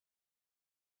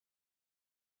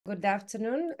Good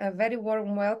afternoon. A very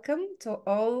warm welcome to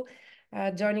all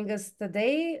joining us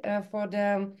today for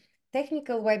the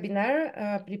technical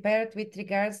webinar prepared with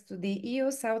regards to the EU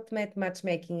South Med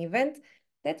Matchmaking Event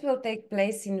that will take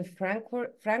place in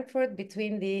Frankfurt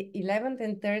between the 11th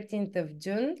and 13th of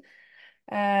June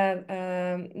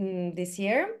this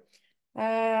year.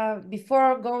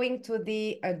 Before going to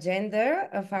the agenda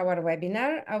of our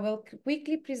webinar, I will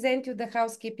quickly present you the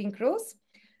housekeeping rules.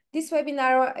 This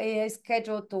webinar is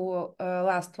scheduled to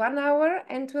last 1 hour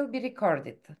and will be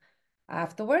recorded.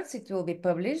 Afterwards, it will be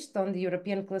published on the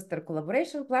European Cluster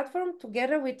Collaboration Platform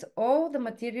together with all the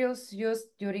materials used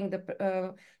during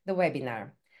the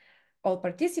webinar. All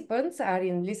participants are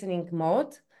in listening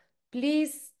mode.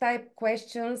 Please type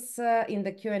questions in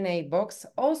the Q&A box.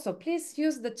 Also, please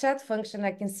use the chat function.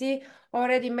 I can see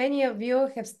already many of you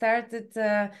have started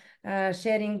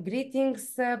sharing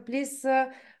greetings. Please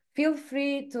feel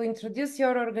free to introduce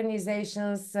your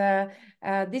organizations.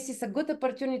 This is a good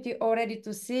opportunity already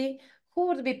to see who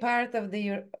would be part of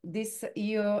this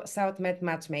EU South Med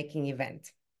Matchmaking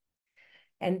event.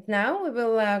 And now we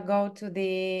will go to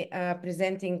the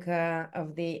presenting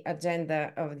of the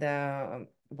agenda of the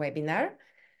webinar.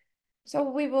 So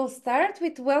we will start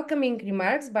with welcoming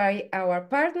remarks by our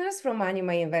partners from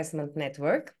ACHEMA Investment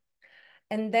Network.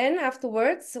 And then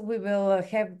afterwards, we will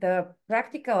have the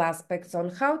practical aspects on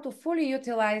how to fully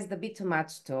utilize the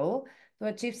B2Match tool to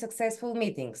achieve successful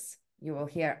meetings. You will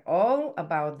hear all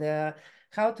about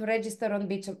how to register on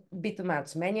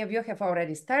B2Match. Many of you have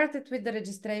already started with the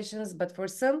registrations, but for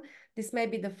some, this may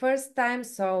be the first time,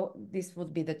 so this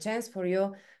would be the chance for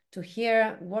you to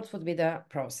hear what would be the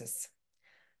process.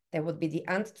 There would be the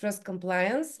antitrust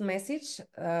compliance message,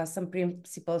 some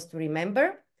principles to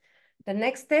remember. The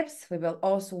next steps, we will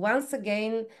also once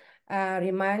again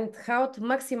remind how to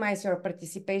maximize your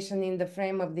participation in the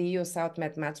frame of the EU South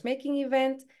Med Matchmaking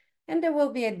event. And there will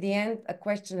be at the end a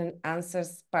question and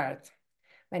answers part.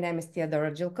 My name is Theodora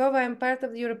Jilkova. I'm part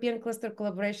of the European Cluster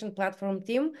Collaboration Platform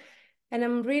team. And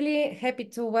I'm really happy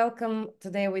to welcome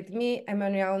today with me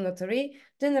Emmanuel Notary,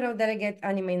 General Delegate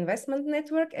ACHEMA Investment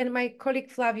Network, and my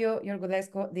colleague Flavio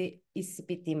Iorgulescu, the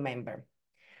ECP team member.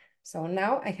 So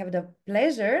now I have the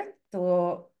pleasure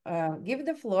to give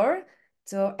the floor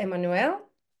to Emmanuel.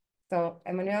 So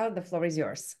Emmanuel, the floor is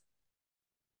yours.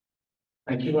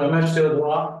 Thank you very much,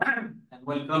 Theodora, and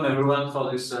welcome everyone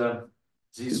for this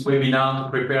webinar to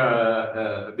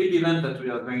prepare a big event that we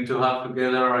are going to have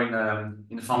together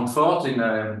in Frankfurt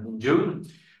in June.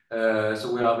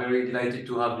 So we are very delighted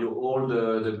to have you all,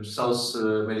 the South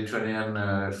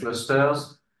Mediterranean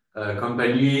clusters,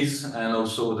 companies, and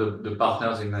also the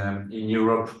partners in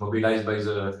Europe mobilized by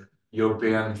the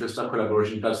European Cluster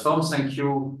Collaboration Platform. Thank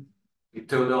you,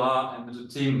 Theodora and the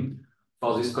team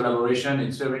for this collaboration.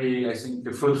 It's very, I think,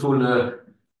 a fruitful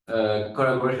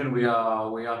collaboration we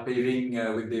are paving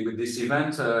with this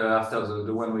event after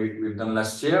the one we've done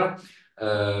last year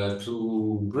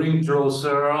to bring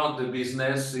closer the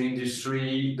business, the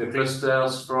industry, the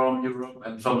clusters from Europe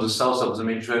and from the south of the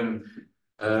Mediterranean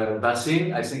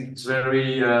basin. I think it's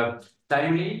very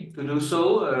timely to do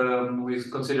so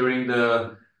with considering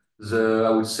I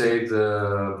would say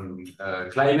the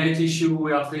climate issue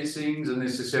we are facing, the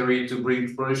necessary to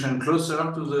bring production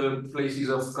closer to the places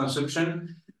of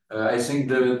consumption. I think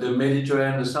the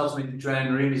Mediterranean, the South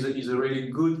Mediterranean rim is a really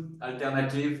good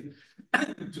alternative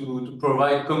to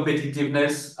provide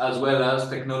competitiveness as well as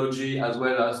technology, as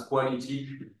well as quality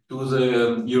to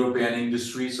the European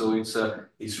industry. So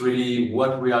it's really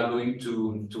what we are going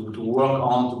to work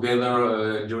on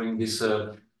together during this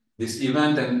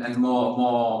event and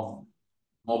more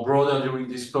broader during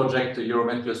this project,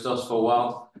 Euromed Clusters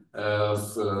Forward,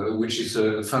 which is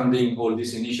funding all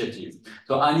this initiative.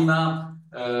 So ACHEMA,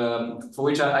 for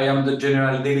which I am the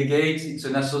general delegate, it's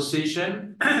an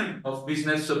association of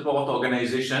business support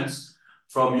organizations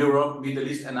from Europe, Middle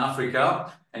East, and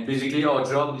Africa. And basically, our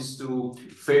job is to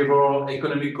favor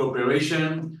economic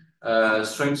cooperation,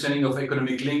 strengthening of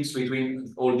economic links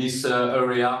between all this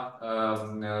area,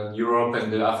 Europe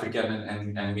and the African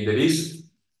and Middle East,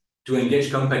 to engage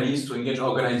companies, to engage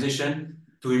organizations,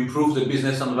 to improve the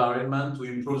business environment, to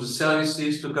improve the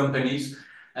services to companies,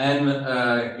 and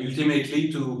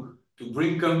ultimately to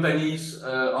bring companies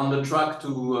on the track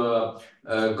to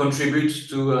contribute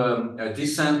to a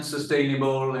decent,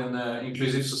 sustainable, and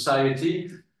inclusive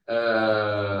society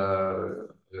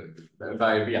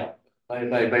by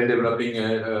developing,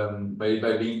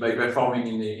 by performing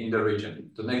in the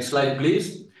region. The next slide,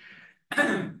 please.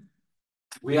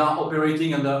 We are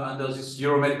operating under this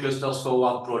Euromed Clusters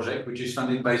Forward project, which is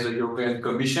funded by the European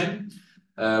Commission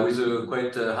with a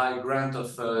quite high grant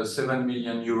of 7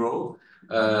 million euro.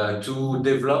 to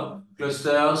develop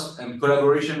clusters and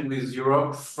collaboration with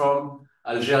Europe from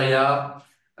Algeria,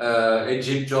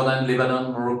 Egypt, Jordan,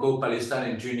 Lebanon, Morocco,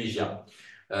 Palestine, and Tunisia.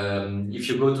 If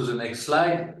you go to the next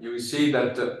slide, you will see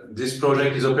that this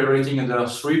project is operating under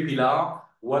 3 pillars.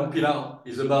 One pillar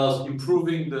is about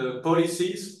improving the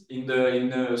policies in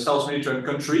the South Mediterranean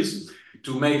countries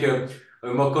to make a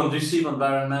more conducive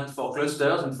environment for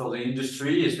clusters and for the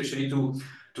industry, especially to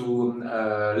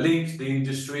link the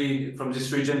industry from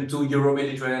this region to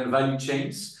Euro-Mediterranean value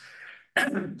chains.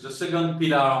 The second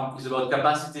pillar is about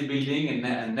capacity building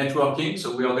and networking.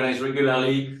 So we organize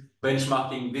regularly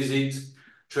benchmarking visits,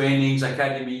 trainings,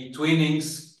 academy,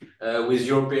 twinnings with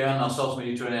European and South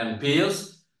Mediterranean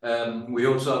peers. We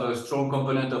also have a strong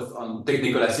component on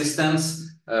technical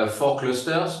assistance for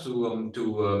clusters to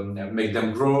make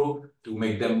them grow, to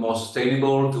make them more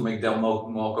sustainable, to make them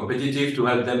more competitive, to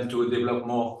help them to develop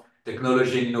more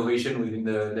technology and innovation within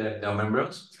their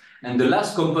members. And the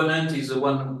last component is the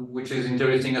one which is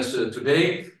interesting us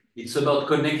today. It's about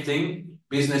connecting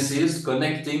businesses,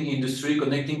 connecting industry,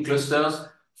 connecting clusters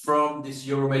from this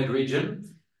Euromed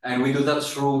region. And we do that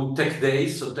through Tech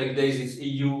Days. So Tech Days is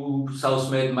EU South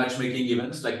Med matchmaking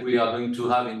events like we are going to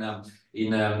have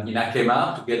in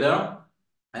ACHEMA together.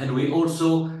 And we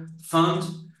also fund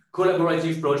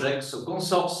collaborative projects, so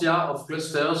consortia of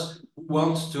clusters who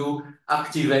want to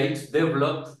activate,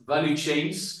 develop value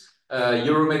chains,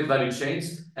 Euromed value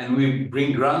chains, and we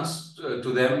bring grants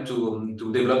to them to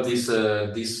develop these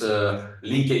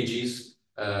linkages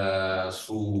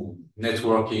through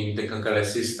networking, technical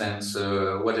assistance,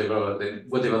 whatever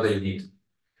they need.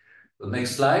 The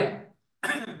next slide.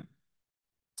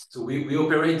 So we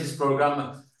operate this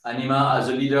program, ANIMA, as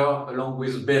a leader along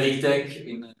with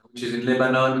Beritech, which is in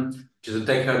Lebanon, which is a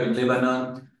tech hub in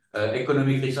Lebanon,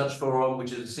 Economic Research Forum,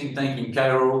 which is a think tank in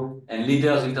Cairo, and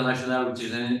Leaders International, which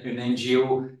is an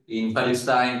NGO in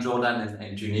Palestine, Jordan,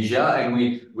 and Tunisia. And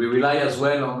we rely as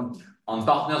well on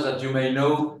partners that you may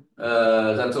know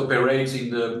that operate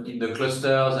in the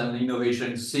clusters and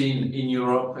innovation scene in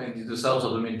Europe and in the south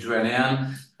of the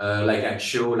Mediterranean, like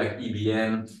ACHEMA, like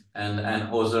EBN, and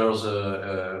others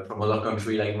from other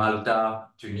countries like Malta,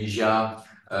 Tunisia,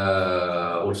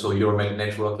 also Euromed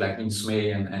network like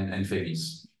INSME and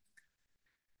FEMIS.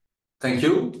 Thank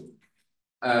you.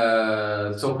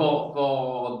 So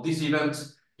for this event,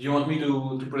 do you want me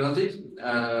to present it?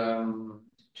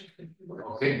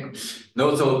 Okay.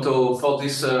 No, so for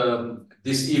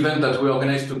this event that we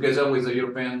organized together with the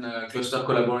European Cluster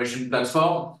Collaboration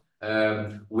Platform,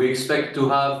 we expect to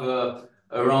have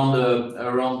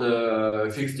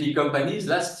around 50 companies.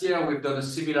 Last year, we've done a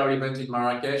similar event in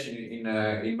Marrakesh,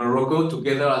 in Morocco,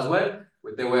 together as well.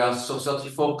 There were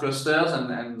 34 clusters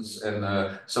and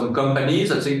some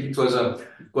companies. I think it was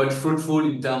quite fruitful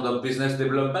in terms of business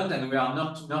development, and we are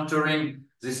nurturing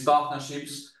these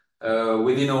partnerships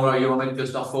within our Euromed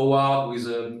Cluster Forward with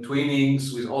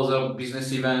twinnings, with other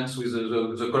business events, with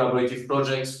the collaborative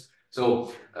projects.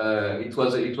 So it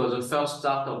was the first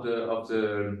start of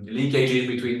the linkages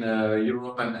between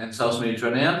Europe and South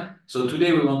Mediterranean. So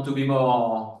today we want to be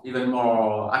even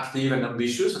more active and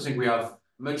ambitious. I think we have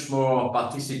much more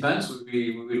participants.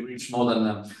 We will reach more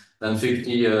than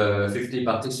 50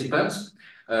 participants.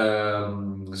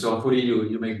 So hopefully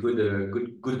you make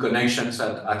good connections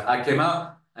at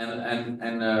ACHEMA.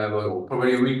 And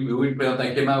probably we will present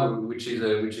ACHEMA, which is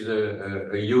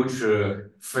a huge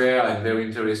fair and very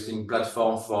interesting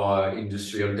platform for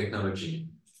industrial technology.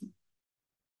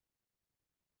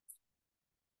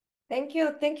 Thank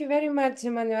you very much,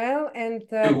 Emmanuel, and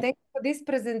thank you for this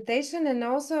presentation. And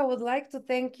also, I would like to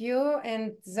thank you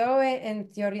and Zoe and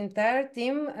your entire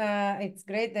team. It's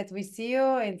great that we see you.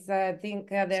 I think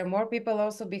there are more people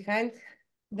also behind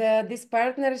this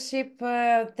partnership.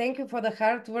 Thank you for the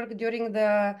hard work during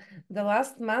the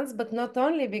last months, but not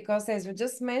only, because as you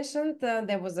just mentioned,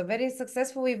 there was a very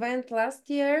successful event last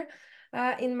year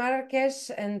in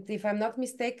Marrakesh, and if I'm not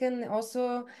mistaken,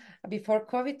 also before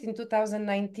COVID in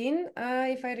 2019,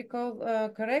 if I recall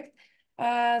correct.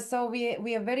 So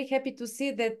we are very happy to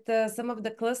see that some of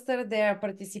the cluster, they are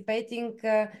participating.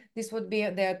 This would be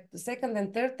their second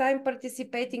and third time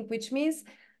participating, which means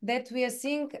that we are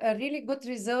seeing really good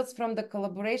results from the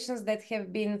collaborations that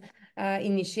have been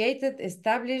initiated,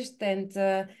 established, and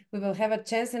we will have a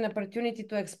chance and opportunity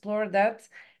to explore that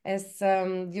as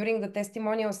during the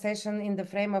testimonial session in the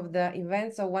frame of the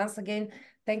event. So once again,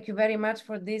 thank you very much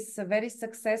for this very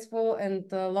successful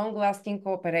and long-lasting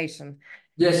cooperation.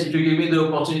 Yes, if you give me the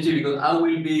opportunity, because I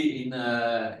will be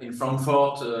in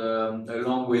Frankfurt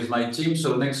along with my team.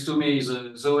 So next to me is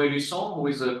Zoe Lusson, who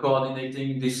is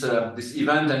coordinating this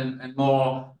event and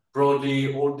more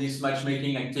broadly all these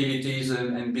matchmaking activities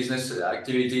and business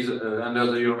activities under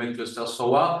the Euromed cluster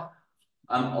SOA.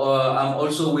 I'm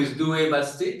also with Doué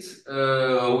Bastit,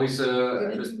 with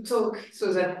you need to talk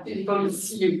so that people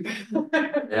see you.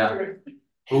 Yeah,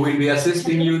 who will be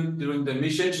assisting you during the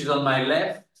mission. She's on my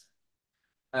left.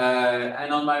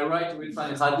 And on my right, we'll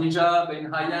find Khadija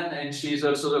Ben Hayyan, and she's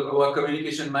also our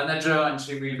communication manager, and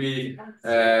she will be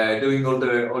doing all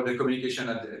the communication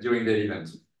during the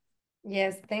event.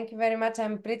 Yes, thank you very much.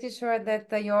 I'm pretty sure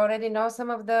that you already know some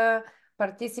of the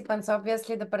participants.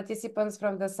 Obviously, the participants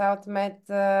from the South Med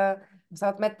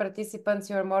participants,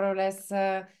 you're more or less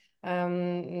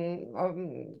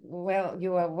well,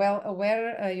 you are well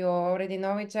aware. You already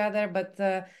know each other, but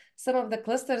some of the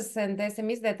clusters and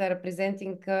SMEs that are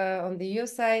presenting on the EU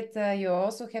side, you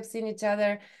also have seen each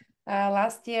other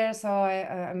last year. So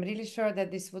I'm really sure that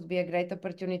this would be a great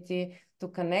opportunity to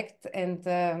connect and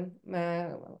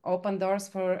open doors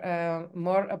for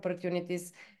more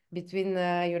opportunities between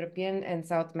European and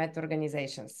South Med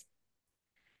organizations.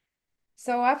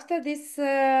 So after these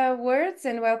words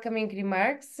and welcoming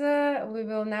remarks, we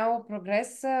will now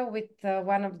progress with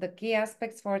one of the key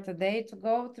aspects for today, to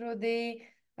go through the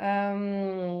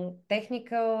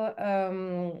technical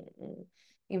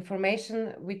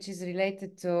information which is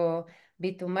related to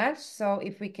B2Match. So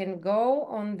if we can go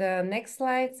on the next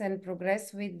slides and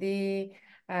progress with the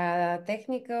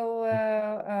technical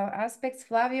aspects.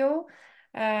 Flavio,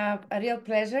 a real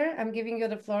pleasure. I'm giving you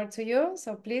the floor to you.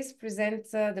 So please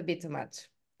present the B2Match.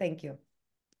 Thank you.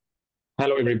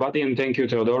 Hello, everybody, and thank you,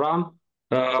 Teodora.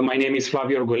 My name is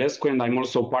Flavio Orgulescu, and I'm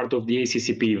also part of the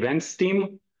ACCP events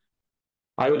team.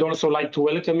 I would also like to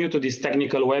welcome you to this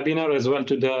technical webinar, as well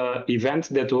to the event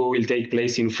that will take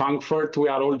place in Frankfurt. We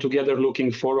are all together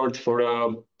looking forward for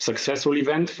a successful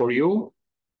event for you.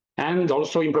 And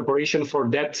also in preparation for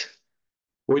that,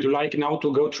 we'd like now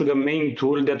to go through the main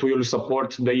tool that will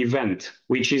support the event,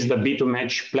 which is the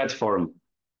B2Match platform.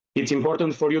 It's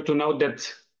important for you to know that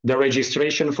the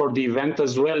registration for the event,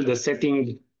 as well the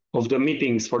setting of the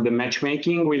meetings for the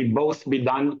matchmaking, will both be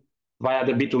done via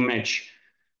the B2Match.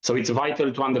 So it's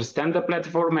vital to understand the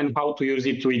platform and how to use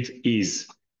it with ease.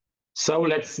 So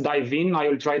let's dive in. I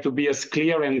will try to be as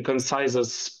clear and concise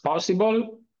as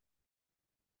possible.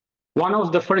 One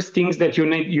of the first things that you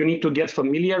need to get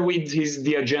familiar with is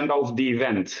the agenda of the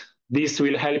event. This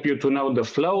will help you to know the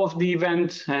flow of the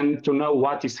event and to know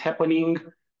what is happening,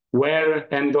 where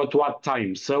and at what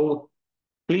time. So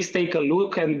please take a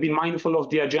look and be mindful of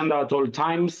the agenda at all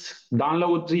times.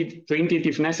 Download it, print it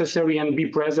if necessary, and be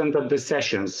present at the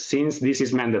sessions, since this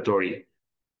is mandatory.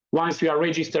 Once you are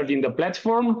registered in the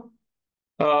platform,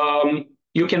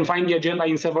 you can find the agenda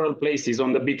in several places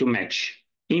on the B2Match.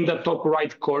 In the top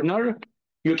right corner,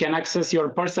 you can access your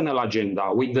personal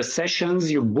agenda with the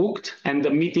sessions you booked and the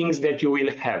meetings that you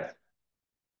will have.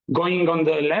 Going on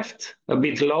the left, a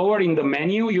bit lower in the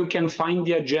menu, you can find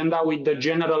the agenda with the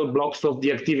general blocks of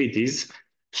the activities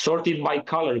sorted by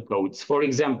color codes. For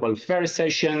example, fair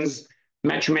sessions,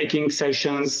 matchmaking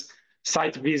sessions,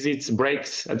 site visits,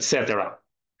 breaks, etc.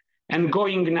 And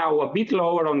going now a bit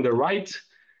lower on the right,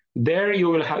 there you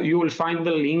will find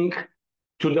the link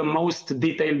to the most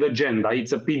detailed agenda.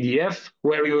 It's a PDF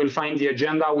where you will find the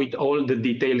agenda with all the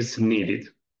details needed.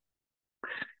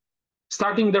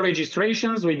 Starting the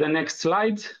registrations with the next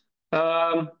slide,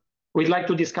 we'd like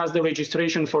to discuss the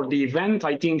registration for the event.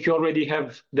 I think you already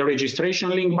have the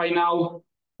registration link by now.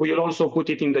 We will also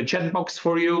put it in the chat box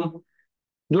for you.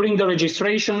 During the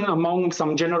registration, among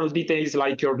some general details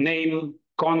like your name,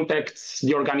 contacts,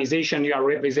 the organization you are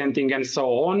representing, and so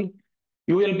on,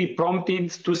 you will be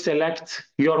prompted to select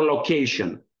your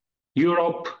location,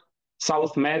 Europe,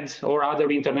 South Med, or other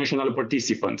international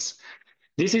participants.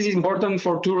 This is important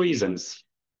for two reasons.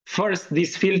 First,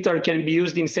 this filter can be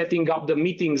used in setting up the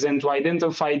meetings and to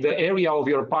identify the area of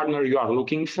your partner you are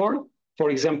looking for. For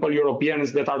example,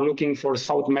 Europeans that are looking for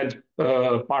South Med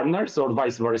partners or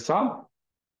vice versa.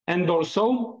 And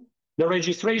also, the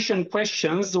registration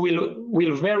questions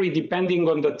will vary depending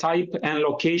on the type and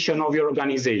location of your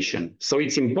organization. So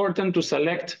it's important to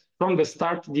select from the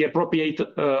start the appropriate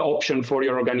option for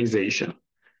your organization.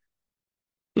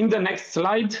 In the next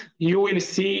slide, you will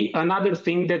see another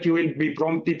thing that you will be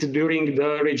prompted during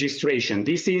the registration.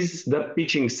 This is the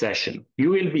pitching session.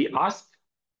 You will be asked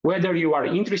whether you are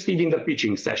interested in the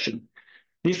pitching session.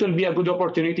 This will be a good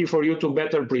opportunity for you to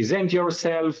better present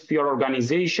yourself, your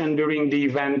organization during the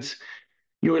event.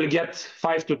 You will get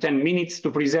 5 to 10 minutes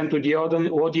to present to the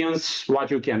audience what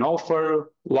you can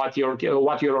offer, what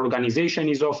your organization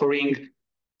is offering.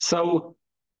 So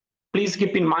Please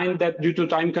keep in mind that due to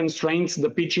time constraints, the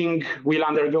pitching will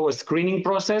undergo a screening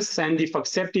process, and if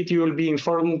accepted, you will be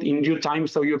informed in due time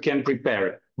so you can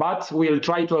prepare. But we'll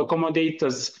try to accommodate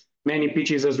as many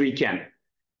pitches as we can.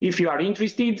 If you are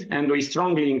interested, and we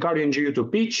strongly encourage you to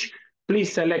pitch,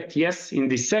 please select yes in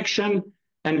this section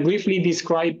and briefly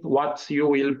describe what you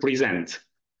will present.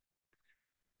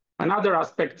 Another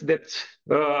aspect that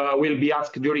will be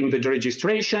asked during the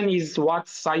registration is what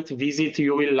site visit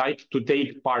you will like to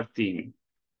take part in.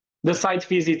 The site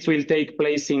visits will take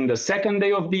place in the second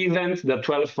day of the event, the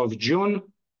 12th of June,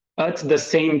 at the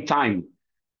same time.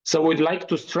 So we'd like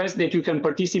to stress that you can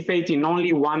participate in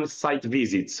only one site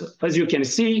visit. As you can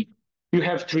see, you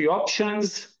have three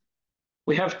options.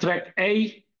 We have track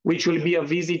A, which will be a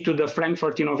visit to the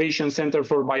Frankfurt Innovation Center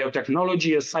for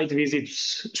Biotechnology, a site visit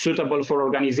suitable for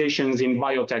organizations in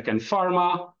biotech and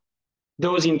pharma.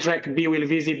 Those in track B will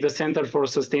visit the Center for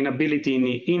Sustainability in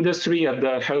Industry at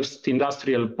the Host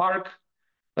Industrial Park,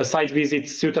 a site visit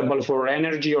suitable for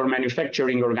energy or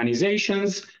manufacturing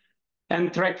organizations.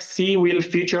 And track C will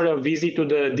feature a visit to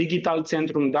the Digital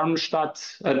Zentrum Darmstadt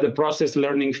at the Process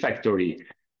Learning Factory,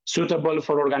 suitable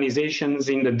for organizations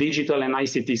in the digital and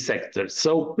ICT sector.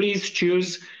 So please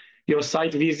choose your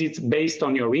site visits based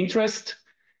on your interest,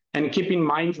 and keep in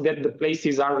mind that the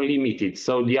places are limited.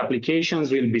 So the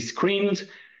applications will be screened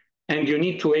and you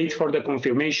need to wait for the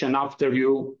confirmation after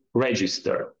you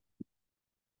register.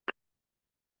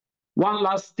 One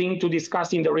last thing to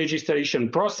discuss in the registration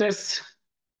process.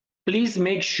 Please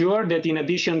make sure that in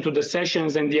addition to the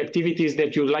sessions and the activities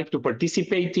that you'd like to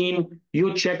participate in,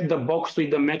 you check the box with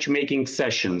the matchmaking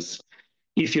sessions.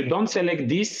 If you don't select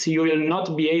this, you will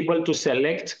not be able to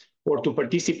select or to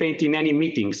participate in any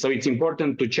meeting. So it's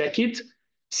important to check it,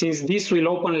 since this will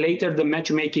open later the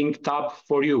matchmaking tab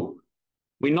for you.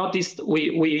 We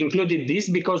included this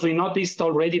because we noticed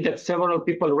already that several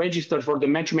people registered for the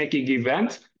matchmaking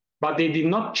event, but they did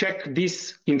not check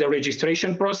this in the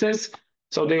registration process.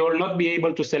 So they will not be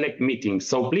able to select meetings.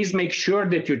 So please make sure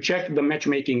that you check the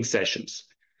matchmaking sessions.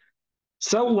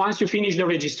 So once you finish the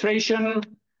registration,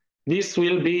 this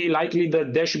will be likely the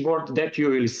dashboard that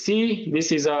you will see.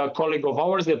 This is a colleague of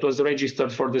ours that was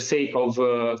registered for the sake of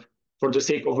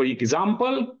an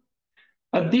example.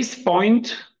 At this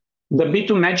point, the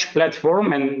B2Match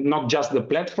platform, and not just the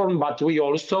platform, but we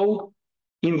also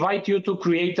invite you to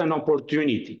create an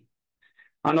opportunity.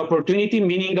 An opportunity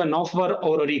meaning an offer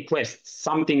or a request,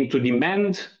 something to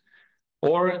demand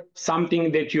or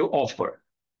something that you offer.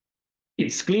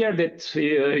 It's clear that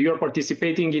you're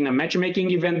participating in a matchmaking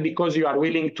event because you are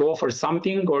willing to offer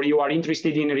something or you are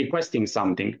interested in requesting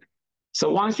something.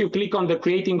 So once you click on the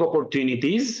creating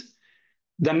opportunities,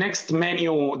 the next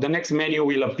menu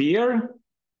will appear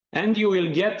and you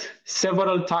will get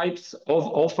several types of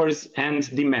offers and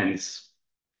demands.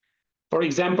 For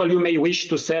example, you may wish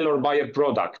to sell or buy a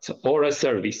product or a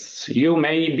service. You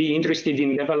may be interested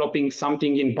in developing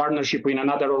something in partnership with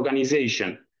another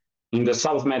organization in the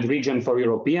South Med region for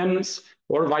Europeans,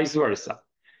 or vice versa.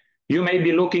 You may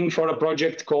be looking for a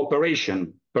project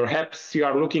cooperation. Perhaps you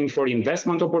are looking for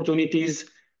investment opportunities,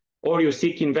 or you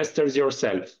seek investors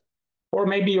yourself. Or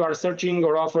maybe you are searching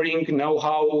or offering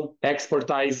know-how,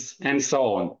 expertise, and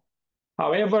so on.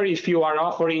 However, if you are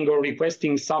offering or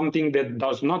requesting something that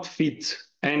does not fit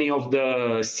any of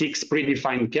the 6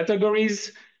 predefined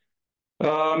categories,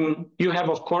 you have,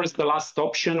 of course, the last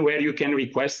option where you can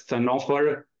request an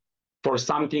offer for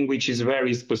something which is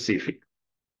very specific.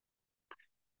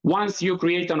 Once you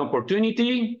create an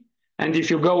opportunity, and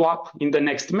if you go up in the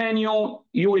next menu,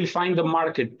 you will find the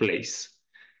marketplace.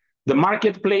 The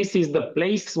marketplace is the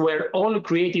place where all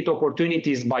created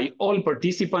opportunities by all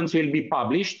participants will be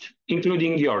published,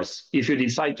 including yours, if you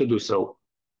decide to do so.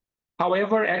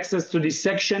 However, access to this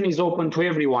section is open to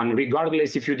everyone,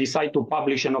 regardless if you decide to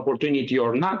publish an opportunity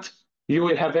or not. You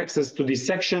will have access to this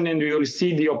section and you will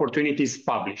see the opportunities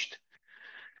published.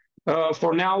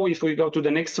 For now, if we go to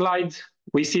the next slide,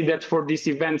 we see that for this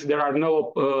event, there are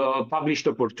no published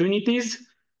opportunities.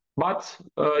 But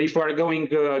if we're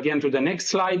going again to the next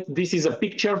slide, this is a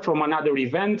picture from another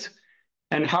event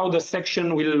and how the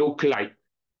section will look like.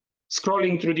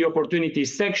 Scrolling through the opportunity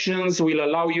sections will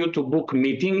allow you to book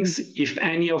meetings if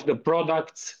any of the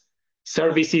products,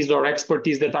 services, or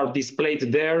expertise that are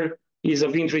displayed there is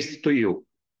of interest to you.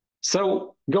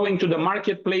 So going to the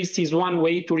marketplace is one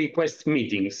way to request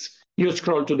meetings. You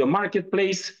scroll to the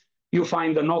marketplace, you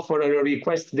find an offer or a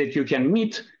request that you can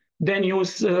meet, then you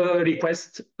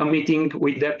request a meeting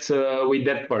with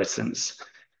that person.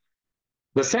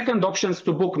 The second option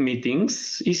to book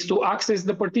meetings is to access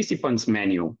the participants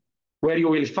menu, where you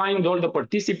will find all the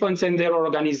participants and their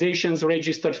organizations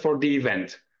registered for the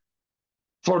event.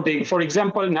 For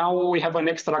example, now we have an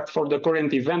extract for the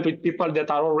current event with people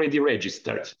that are already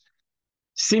registered.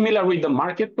 Similar with the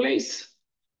marketplace,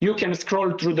 you can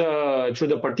scroll through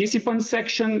the participants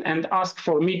section and ask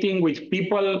for meeting with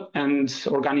people and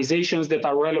organizations that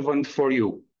are relevant for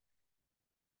you.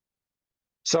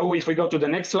 So if we go to the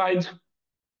next slide,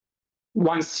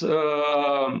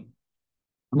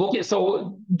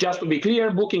 so just to be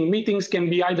clear, booking meetings can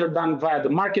be either done via the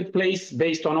marketplace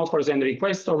based on offers and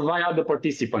requests or via the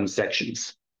participant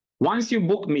sections. Once you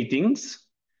book meetings,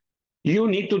 you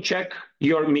need to check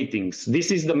your meetings.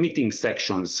 This is the meeting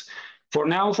sections. For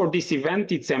now, for this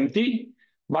event, it's empty,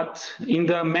 but in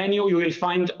the menu, you will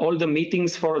find all the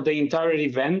meetings for the entire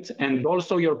event and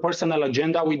also your personal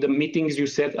agenda with the meetings you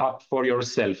set up for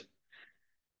yourself.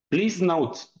 Please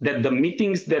note that the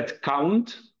meetings that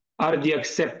count are the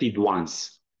accepted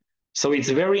ones. So it's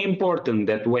very important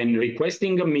that when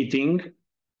requesting a meeting,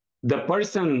 the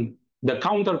person, the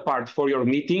counterpart for your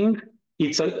meeting,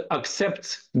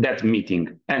 accepts that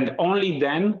meeting. And only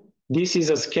then, this is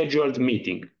a scheduled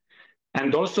meeting.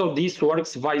 And also this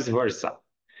works vice versa.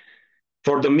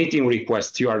 For the meeting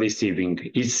request you are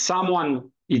receiving, if someone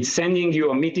is sending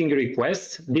you a meeting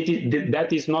request, that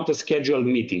is not a scheduled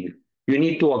meeting. You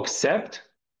need to accept,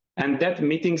 and that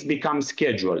meetings become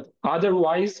scheduled.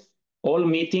 Otherwise, all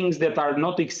meetings that are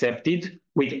not accepted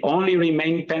will only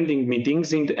remain pending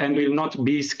meetings and will not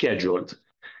be scheduled.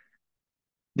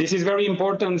 This is very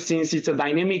important since it's a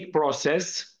dynamic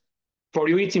process. For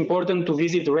you, it's important to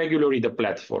visit regularly the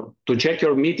platform, to check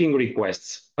your meeting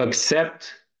requests,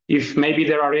 accept if maybe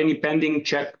there are any pending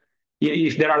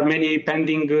if there are many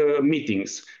pending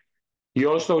meetings.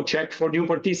 You also check for new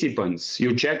participants.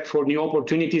 You check for new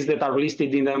opportunities that are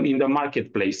listed in the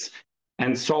marketplace,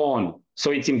 and so on.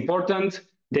 So it's important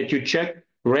that you check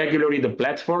regularly the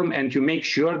platform and you make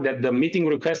sure that the meeting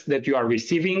requests that you are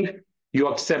receiving, you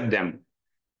accept them.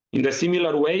 In the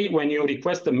similar way, when you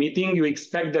request a meeting, you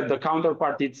expect that the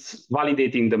counterpart is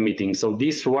validating the meeting. So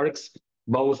this works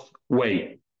both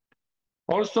ways.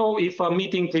 Also, if a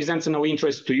meeting presents no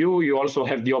interest to you, you also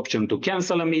have the option to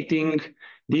cancel a meeting.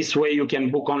 This way you can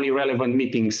book only relevant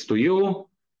meetings to you.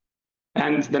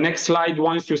 And the next slide,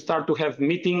 once you start to have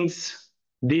meetings,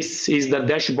 this is the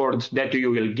dashboard that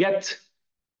you will get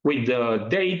with the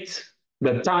date,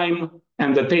 the time,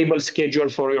 and the table schedule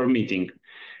for your meeting.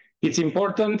 It's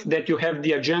important that you have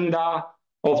the agenda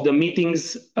of the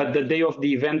meetings at the day of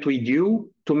the event with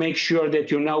you to make sure that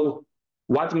you know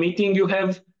what meeting you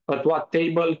have, at what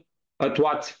table, at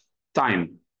what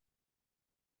time.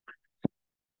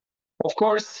 Of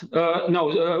course,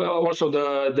 also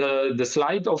the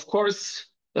slide, of course,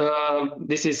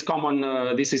 this is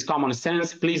common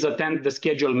sense. Please attend the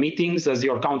scheduled meetings as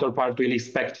your counterpart will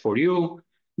expect for you.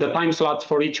 The time slot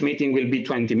for each meeting will be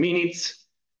 20 minutes.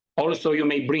 Also, you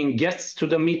may bring guests to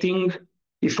the meeting.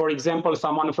 If, for example,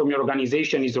 someone from your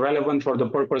organization is relevant for the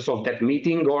purpose of that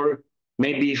meeting, or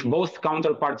maybe if both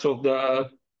counterparts of the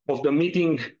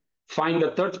meeting find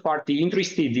a third party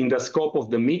interested in the scope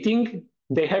of the meeting,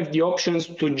 they have the options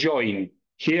to join.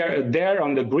 There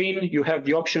on the green, you have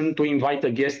the option to invite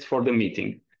a guest for the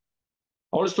meeting.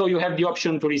 Also, you have the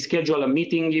option to reschedule a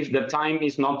meeting if the time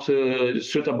is not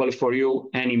suitable for you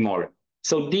anymore.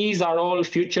 So these are all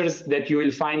features that you will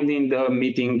find in the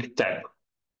meeting tab.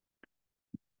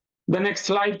 The next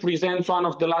slide presents one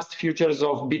of the last features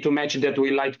of B2Match that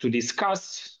we like to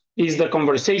discuss, is the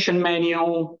conversation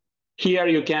menu. Here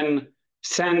you can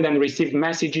send and receive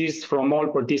messages from all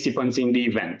participants in the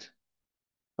event.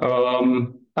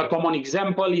 A common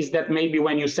example is that maybe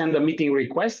when you send a meeting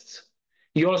request,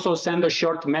 you also send a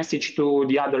short message to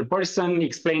the other person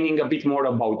explaining a bit more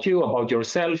about you, about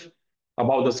yourself,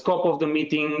 about the scope of the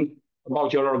meeting,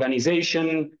 about your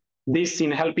organization. This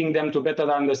in helping them to better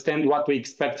understand what we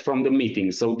expect from the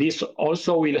meeting. So this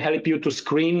also will help you to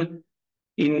screen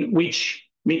in which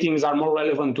meetings are more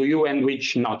relevant to you and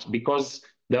which not, because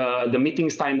the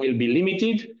meetings time will be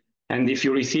limited. And if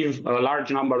you receive a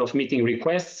large number of meeting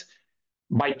requests,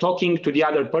 by talking to the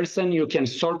other person, you can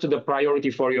sort the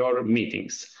priority for your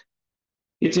meetings.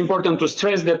 It's important to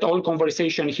stress that all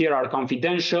conversations here are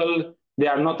confidential. They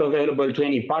are not available to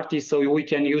any party, so we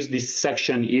can use this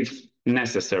section if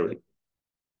necessary.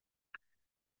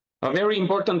 A very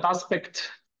important aspect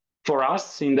for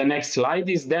us in the next slide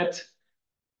is that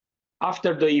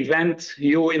after the event,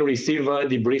 you will receive a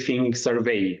debriefing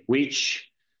survey, which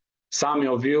some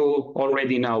of you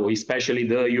already know, especially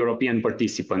the European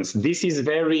participants. This is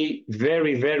very,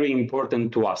 very, very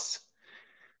important to us.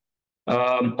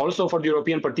 Also for the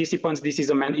European participants, this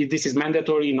is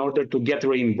mandatory in order to get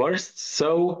reimbursed.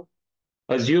 So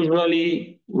As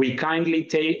usually, we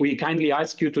kindly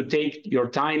ask you to take your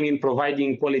time in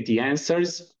providing quality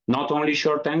answers, not only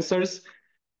short answers,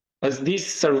 as this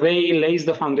survey lays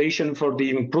the foundation for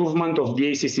the improvement of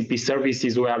the ACCP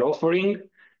services we are offering.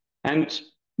 And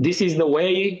this is the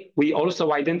way we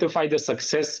also identify the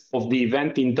success of the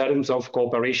event in terms of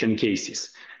cooperation cases.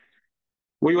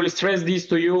 We will stress this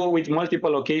to you with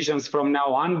multiple occasions from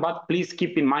now on, but please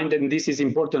keep in mind that this is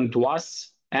important to us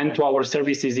and to our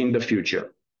services in the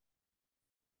future.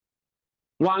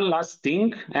 One last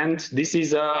thing, and this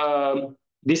is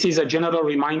a general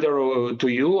reminder to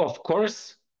you, of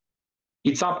course.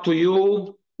 It's up to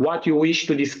you what you wish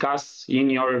to discuss in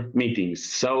your meetings.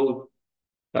 So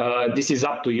this is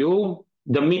up to you.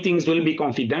 The meetings will be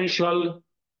confidential.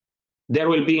 There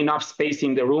will be enough space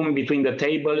in the room between the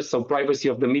tables, so privacy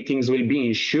of the meetings will be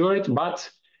ensured, but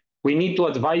we need to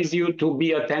advise you to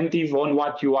be attentive on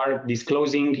what you are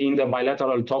disclosing in the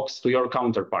bilateral talks to your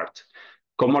counterpart.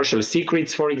 Commercial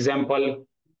secrets, for example,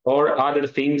 or other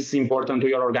things important to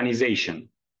your organization.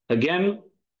 Again,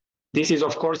 this is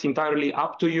of course entirely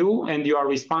up to you and you are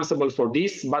responsible for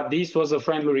this, but this was a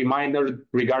friendly reminder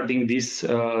regarding this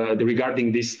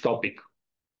topic.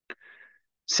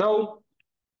 So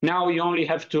now you only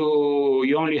have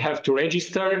to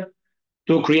register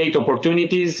to create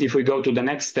opportunities. If we go to the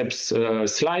next steps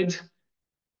slide,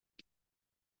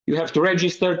 you have to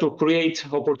register to create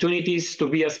opportunities, to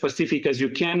be as specific as you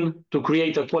can, to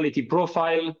create a quality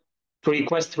profile, to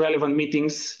request relevant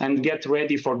meetings and get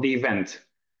ready for the event.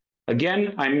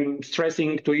 Again, I'm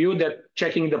stressing to you that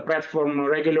checking the platform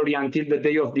regularly until the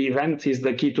day of the event is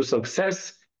the key to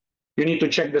success. You need to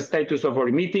check the status of our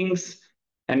meetings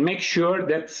and make sure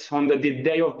that on the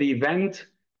day of the event,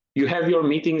 you have your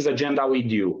meetings agenda with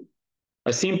you.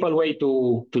 A simple way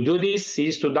to do this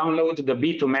is to download the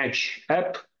B2Match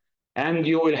app, and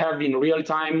you will have in real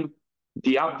time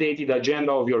the updated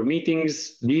agenda of your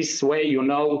meetings. This way you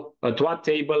know at what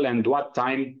table and what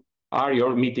time are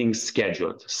your meetings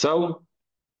scheduled. So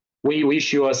we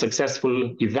wish you a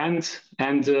successful event,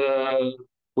 and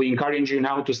we encourage you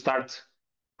now to start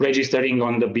registering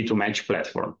on the B2Match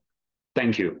platform.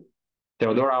 Thank you.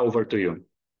 Theodora, over to you.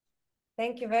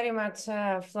 Thank you very much,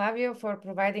 Flavio, for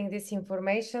providing this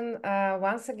information.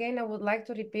 Once again, I would like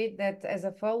to repeat that as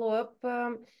a follow-up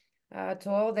to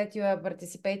all that you are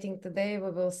participating today, we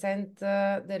will send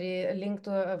the link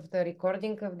of the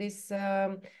recording of this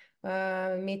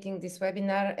meeting, this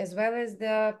webinar, as well as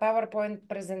the PowerPoint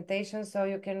presentation, so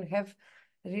you can have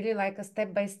really like a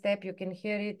step-by-step, you can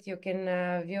hear it, you can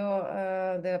view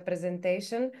the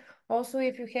presentation. Also,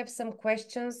 if you have some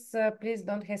questions, please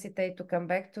don't hesitate to come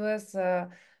back to us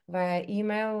via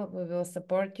email. We will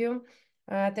support you.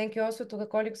 Thank you also to the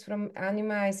colleagues from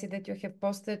ACHEMA. I see that you have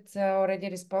posted already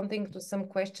responding to some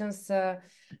questions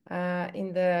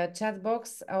in the chat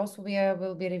box. Also, we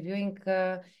will be reviewing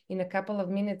in a couple of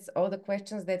minutes all the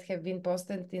questions that have been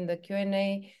posted in the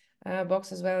Q&A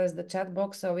box as well as the chat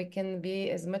box, so we can be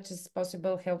as much as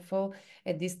possible helpful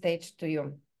at this stage to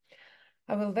you.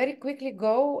 I will very quickly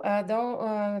go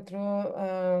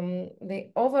through the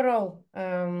overall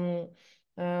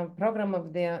program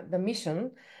of the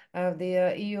mission of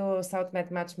the EU South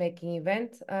Med Matchmaking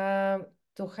Event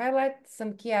to highlight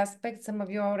some key aspects. Some of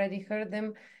you already heard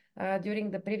them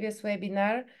during the previous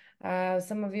webinar.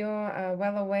 Some of you are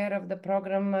well aware of the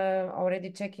program,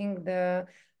 already checking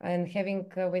and having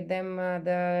with them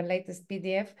the latest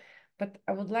PDF. But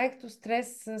I would like to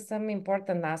stress some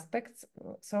important aspects.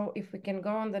 So if we can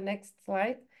go on the next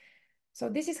slide. So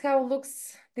this is how it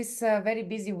looks this very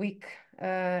busy week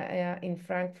in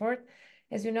Frankfurt.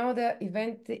 As you know, the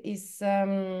event is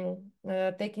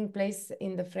taking place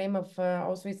in the frame of,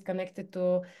 also is connected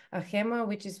to ACHEMA,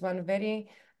 which is one very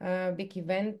big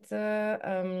event.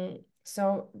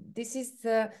 So this is,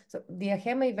 so the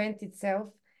ACHEMA event itself,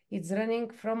 it's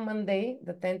running from Monday,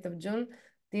 the 10th of June,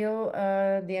 till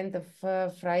the end of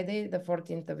Friday, the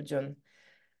 14th of June.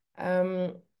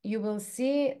 You will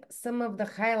see some of the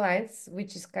highlights,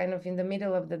 which is kind of in the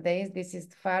middle of the days. This is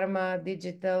pharma,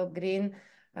 digital, green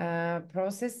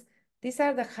process. These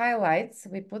are the highlights.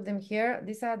 We put them here.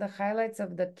 These are the highlights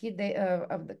of the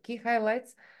key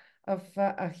highlights of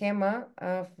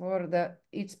ACHEMA for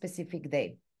each specific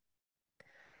day.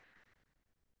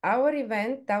 Our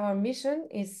event, our mission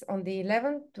is on the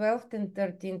 11th, 12th, and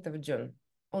 13th of June.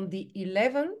 On the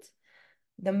 11th,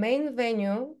 the main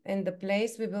venue and the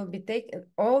place we will be taking,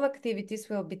 all activities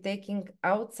will be taking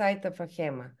outside of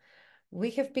ACHEMA. We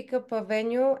have picked up a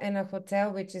venue and a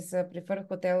hotel, which is a preferred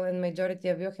hotel, and majority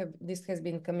of you have, this has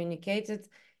been communicated.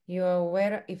 You are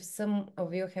aware, if some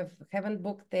of you haven't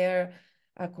booked there,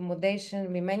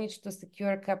 accommodation. We managed to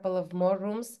secure a couple of more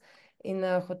rooms in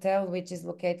a hotel which is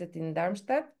located in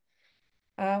Darmstadt,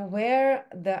 where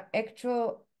the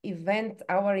actual event,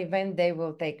 our event day,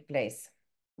 will take place.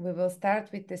 We will start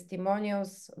with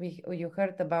testimonials. You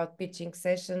heard about pitching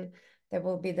session. There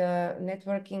will be the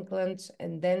networking lunch,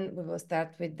 and then we will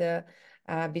start with the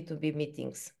B2B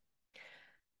meetings.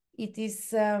 It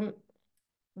is,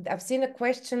 I've seen a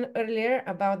question earlier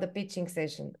about the pitching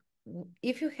session.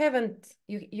 If you haven't,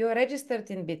 you're registered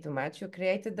in B2Match, you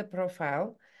created the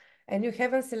profile, and you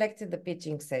haven't selected the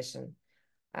pitching session.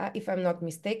 If I'm not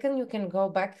mistaken, you can go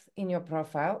back in your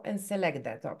profile and select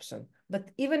that option. But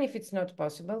even if it's not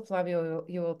possible, Flavio,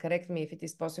 you will correct me if it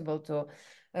is possible to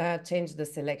change the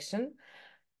selection.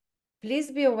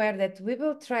 Please be aware that we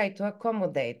will try to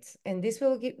accommodate, and this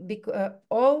will be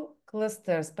all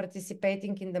clusters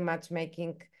participating in the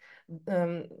matchmaking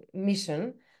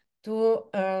mission to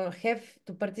have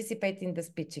to participate in this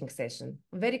pitching session.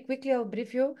 Very quickly, I'll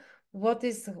brief you what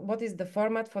is the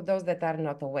format for those that are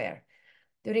not aware.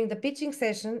 During the pitching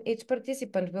session, each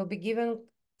participant will be given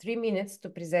 3 minutes to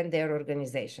present their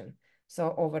organization.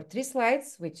 So over 3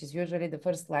 slides, which is usually the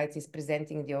first slide is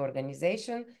presenting the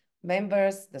organization,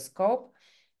 members, the scope.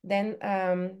 Then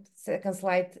second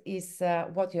slide is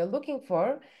what you're looking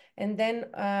for. And then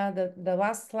the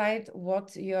last slide,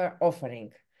 what you're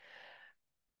offering.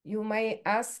 You may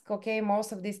ask, okay,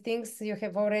 most of these things you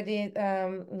have already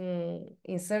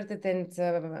inserted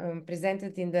and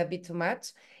presented in the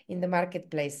B2Match in the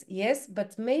marketplace. Yes,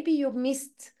 but maybe you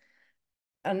missed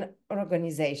an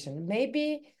organization.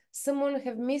 Maybe someone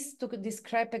have missed to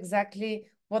describe exactly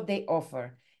what they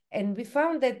offer. And we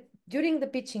found that during the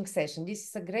pitching session, this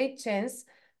is a great chance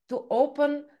to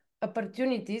open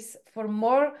opportunities for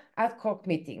more ad hoc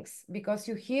meetings, because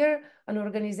you hear an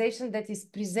organization that is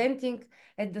presenting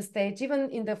at the stage, even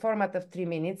in the format of 3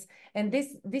 minutes, and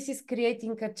this is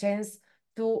creating a chance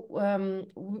to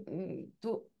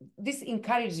this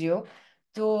encourage you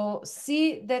to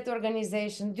see that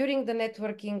organization during the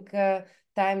networking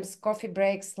times, coffee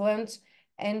breaks, lunch,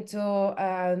 and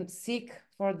to seek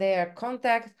for their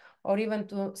contact, or even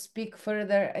to speak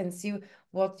further and see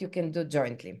what you can do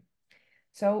jointly.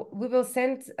 So we will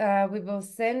send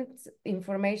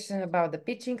information about the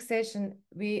pitching session.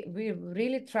 We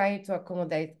really try to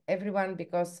accommodate everyone,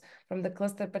 because from the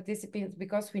cluster participants,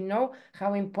 because we know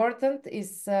how important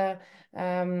is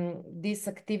these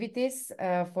activities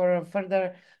for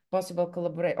further possible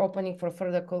opening for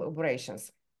further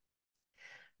collaborations.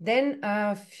 Then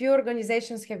a few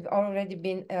organizations have already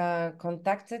been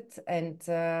contacted, and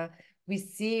we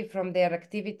see from their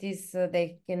activities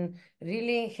they can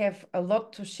really have a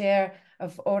lot to share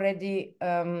of already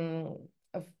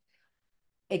of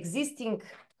existing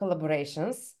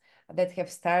collaborations that have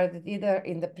started either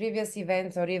in the previous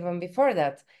events or even before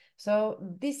that. So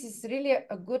this is really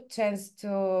a good chance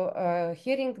to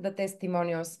hearing the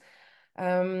testimonials,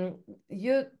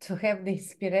 you to have the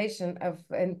inspiration of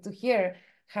and to hear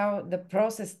how the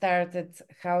process started,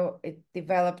 how it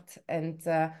developed, and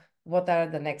what are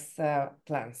the next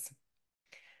plans.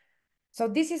 So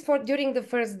this is for during the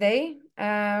first day.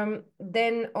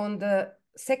 Then on the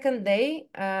second day,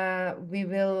 we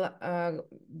will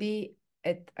be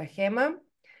at ACHEMA.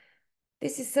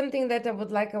 This is something that I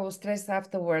will stress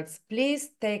afterwards. Please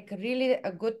take really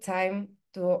a good time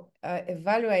to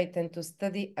evaluate and to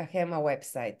study ACHEMA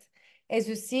website. As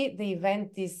you see, the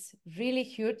event is really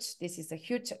huge. This is a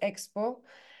huge expo.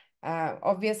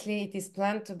 Obviously, it is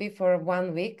planned to be for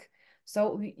 1 week.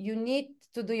 So you need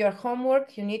to do your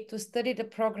homework. You need to study the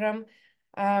program.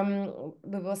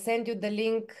 We will send you the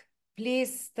link.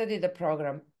 Please study the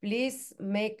program. Please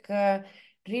make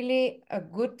really a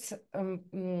good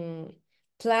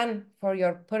plan for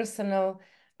your personal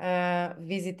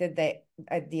visit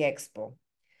at the expo.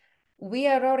 We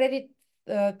are already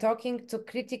talking to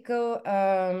critical,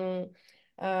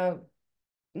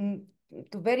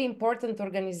 to very important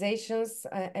organizations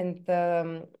and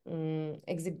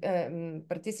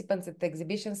participants at the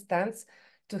exhibition stands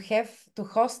to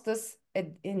host us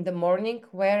in the morning,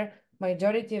 where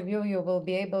majority of you will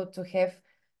be able to have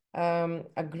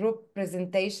a group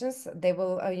presentations. They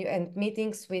will and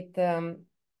meetings with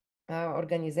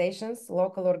organizations,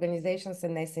 local organizations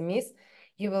and SMEs.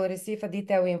 You will receive a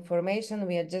detailed information.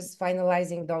 We are just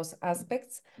finalizing those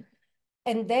aspects.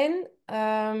 And then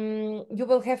you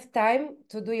will have time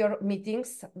to do your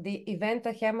meetings. The event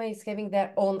ACHEMA is having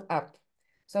their own app.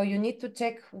 So you need to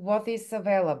check what is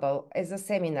available as a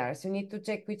seminars. You need to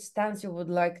check which stands you would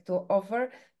like to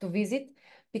offer to visit,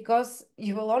 because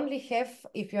you will only have,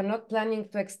 if you're not planning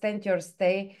to extend your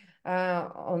stay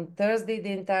on Thursday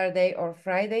the entire day or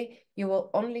Friday, you will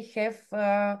only have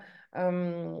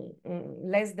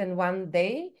less than 1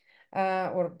 day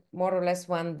or more or less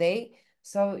 1 day.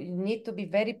 So you need to be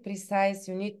very precise.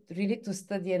 You need really to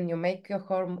study and you make your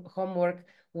homework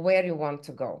where you want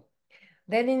to go.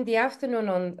 Then in the afternoon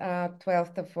on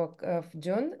 12th of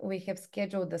June, we have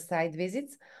scheduled the site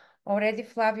visits. Already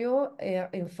Flavio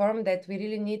informed that we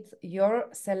really need your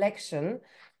selection,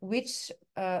 which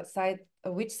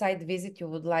site visit you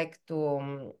would like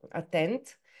to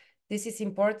attend. This is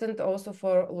important also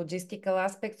for logistical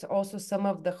aspects. Also, some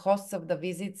of the hosts of the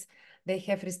visits, they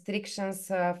have restrictions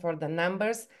for the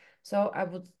numbers. So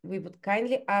we would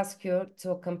kindly ask you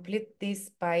to complete this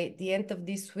by the end of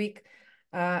this week,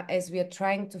 as we are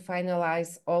trying to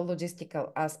finalize all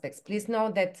logistical aspects. Please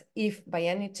know that if by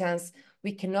any chance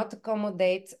we cannot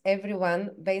accommodate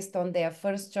everyone based on their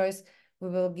first choice, we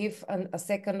will give a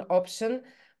second option.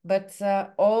 But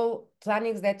all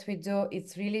plannings that we do,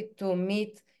 it's really to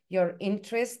meet your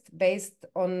interest based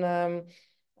on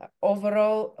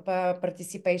overall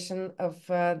participation of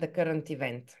the current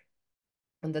event.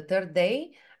 On the third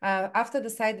day, after the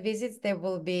site visits, there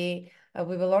will be,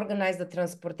 we will organize the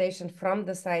transportation from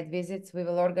the site visits. We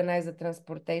will organize the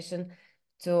transportation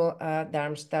to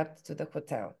Darmstadt, to the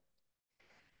hotel.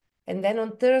 And then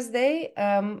on Thursday,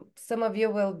 some of you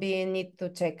will need to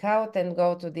check out and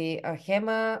go to the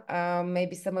ACHEMA.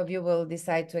 Maybe some of you will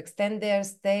decide to extend their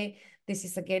stay. This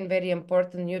is again very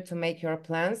important you to make your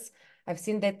plans. I've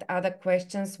seen that other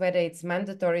questions, whether it's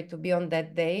mandatory to be on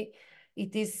that day.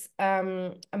 It is, I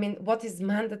mean, what is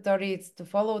mandatory? It's to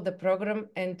follow the program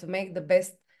and to make the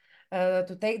best,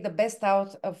 to take the best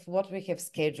out of what we have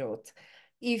scheduled.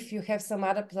 If you have some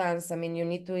other plans, I mean, you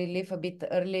need to leave a bit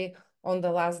early on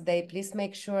the last day, please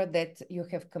make sure that you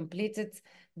have completed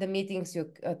the meetings,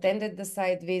 you attended the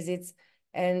site visits,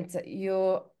 and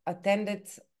you attended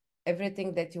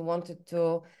everything that you wanted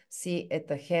to see at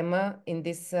the ACHEMA in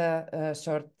this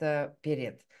short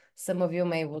period. Some of you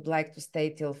would like to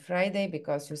stay till Friday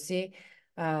because you see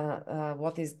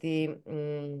what is the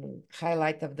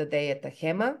highlight of the day at the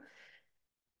ACHEMA.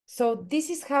 So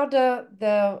this is how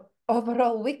the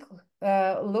overall week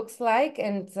looks like,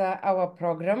 and our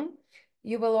program.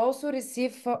 You will also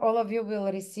receive, all of you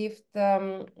will receive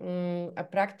a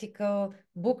practical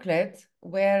booklet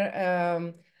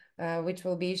where, which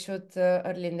will be issued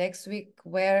early next week,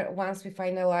 where once we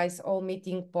finalize all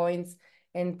meeting points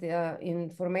and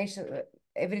information,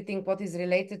 everything what is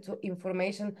related to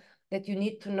information that you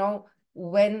need to know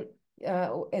when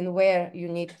and where you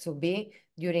need to be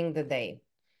during the day.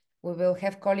 We will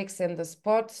have colleagues in the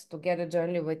spot together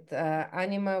jointly with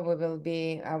ACHEMA. We will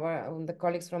be the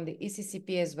colleagues from the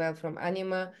ECCP as well from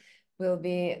ACHEMA will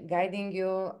be guiding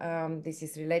you. This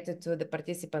is related to the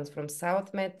participants from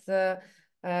South Med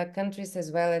countries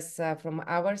as well as from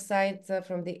our side,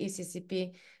 from the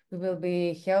ECCP. We will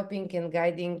be helping and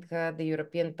guiding the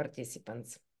European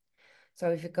participants. So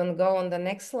if you can go on the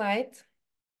next slide.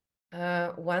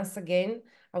 Once again,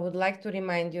 I would like to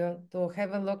remind you to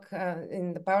have a look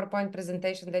in the PowerPoint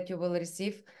presentation that you will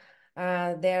receive.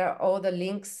 There are all the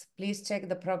links. Please check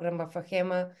the program of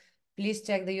ACHEMA. Please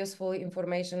check the useful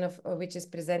information of which is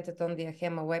presented on the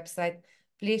ACHEMA website.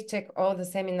 Please check all the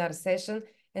seminar sessions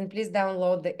and please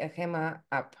download the ACHEMA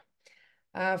app.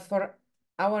 For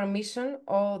our mission,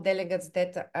 all delegates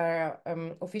that are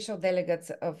official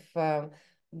delegates of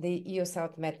the EU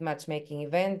South Med Matchmaking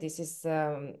Event. This is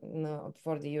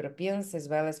for the Europeans as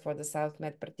well as for the South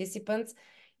Med participants.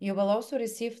 You will also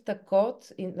receive the code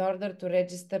in order to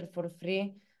register for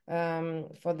free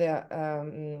for the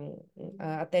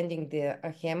attending the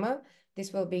ACHEMA.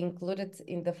 This will be included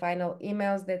in the final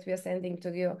emails that we are sending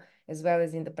to you, as well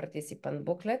as in the participant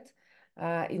booklet.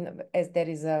 As there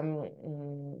is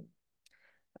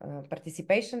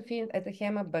participation fee at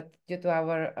ACHEMA, but due to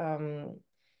our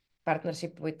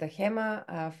partnership with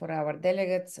ACHEMA, for our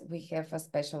delegates, we have a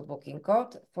special booking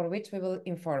code for which we will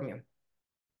inform you.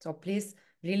 So please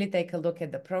really take a look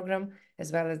at the program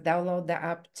as well as download the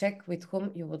app, check with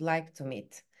whom you would like to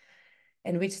meet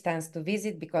and which stands to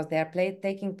visit, because they are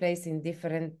taking place in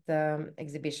different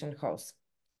exhibition halls.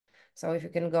 So if you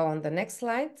can go on the next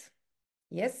slide.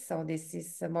 Yes, so this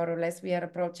is more or less, we are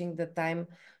approaching the time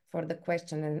for the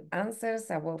question and answers.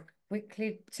 I will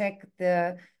quickly check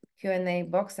the Q&A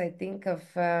box, I think of,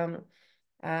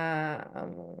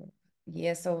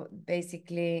 yeah, so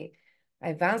basically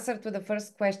I've answered to the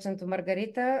first question to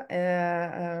Margarita,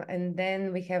 and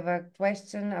then we have a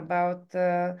question about,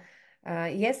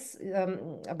 yes,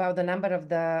 about the number of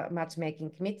the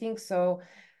matchmaking meetings. So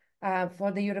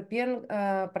For the European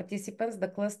participants, the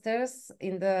clusters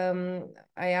in the,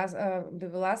 we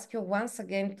will ask you once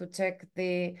again to check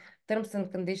the terms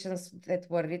and conditions that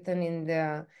were written in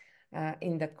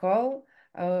the call.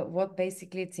 What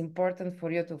basically it's important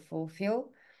for you to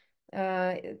fulfill.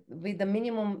 With the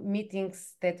minimum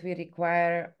meetings that we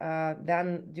require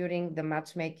done during the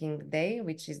matchmaking day,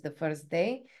 which is the first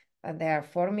day. There are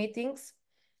 4 meetings.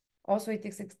 Also, it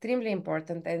is extremely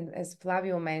important, and as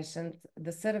Flavio mentioned,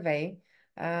 the survey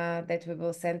that we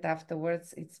will send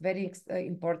afterwards, it's very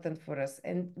important for us,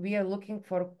 and we are looking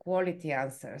for quality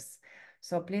answers.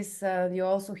 So please, you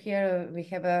also hear we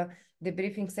have a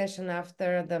debriefing session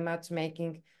after the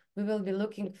matchmaking. We will be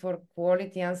looking for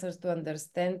quality answers to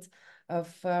understand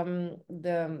of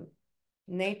the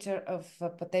nature of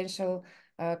potential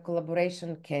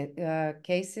collaboration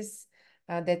cases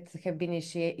that have been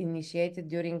initiated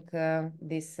during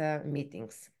these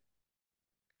meetings.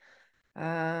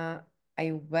 I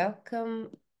welcome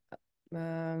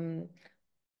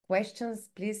questions.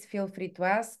 Please feel free to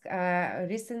ask.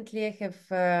 Recently,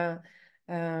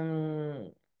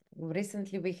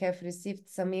 we have received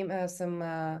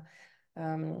some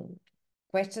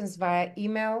questions via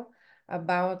email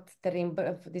about the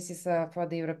this is for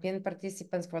the European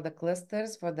participants, for the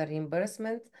clusters, for the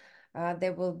reimbursement.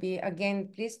 There will be, again,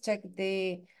 please check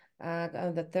the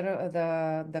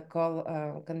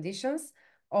call conditions.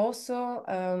 Also,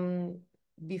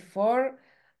 before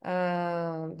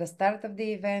the start of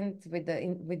the event,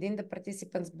 within the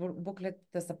participants booklet,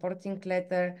 the supporting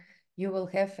letter, you will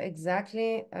have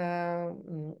exactly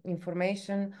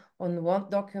information on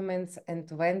what documents and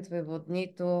when we would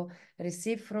need to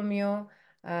receive from you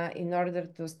in order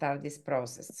to start this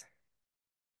process.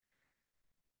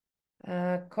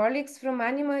 Colleagues from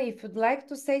ACHEMA, if you'd like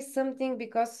to say something,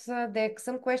 because there are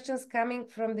some questions coming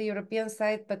from the European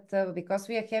side, but because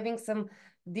we are having some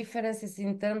differences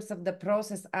in terms of the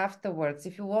process afterwards.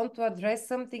 If you want to address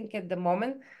something at the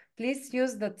moment, please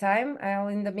use the time. I'll,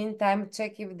 in the meantime,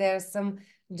 check if there are some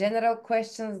general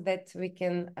questions that we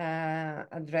can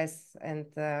address and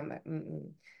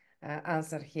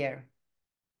answer here.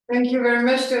 Thank you very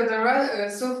much, Theodora.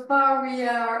 So far we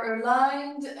are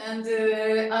aligned, and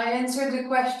I answered the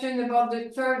question about the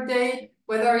third day,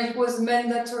 whether it was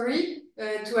mandatory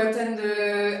to attend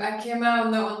the ACHEMA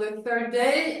on the third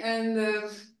day. And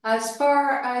as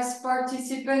far as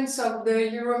participants of the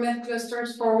Euromed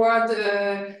Clusters Forward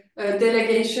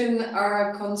delegation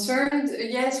are concerned,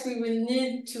 yes, we will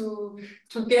need to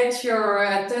get your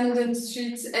attendance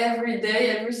sheets every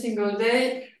day, every single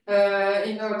day,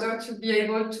 in order to be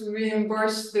able to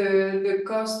reimburse the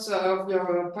costs of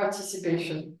your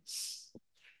participation.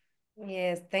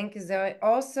 Yes, thank you, Zoe.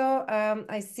 Also,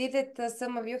 I see that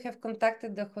some of you have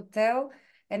contacted the hotel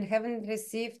and haven't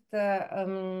received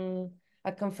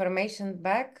a confirmation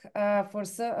back.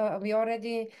 We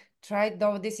already tried,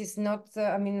 though this is not,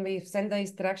 I mean, we've sent the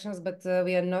instructions, but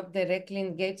we are not directly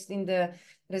engaged in the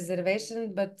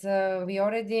reservation, but we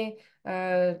already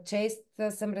chased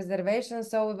some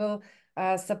reservations, so we will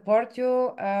support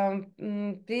you.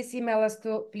 Please email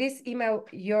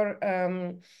your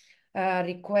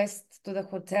request to the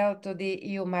hotel, to the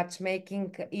EU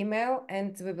matchmaking email,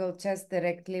 and we will chat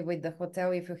directly with the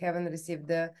hotel if you haven't received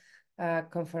the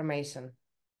confirmation.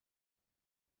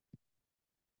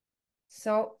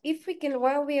 So if we can,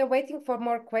 while we are waiting for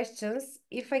more questions,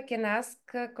 if I can ask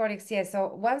colleagues, yes.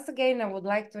 So once again, I would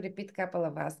like to repeat a couple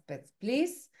of aspects.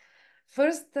 Please,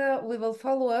 first, we will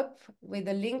follow up with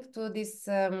a link to this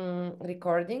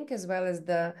recording, as well as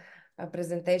the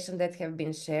presentation that have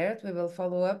been shared. We will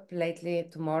follow up lately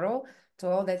tomorrow to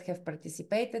all that have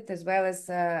participated, as well as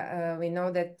we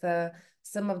know that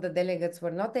some of the delegates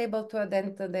were not able to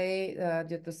attend today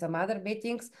due to some other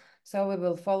meetings. So we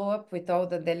will follow up with all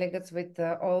the delegates with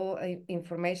all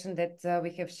information that we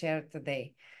have shared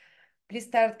today. Please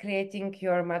start creating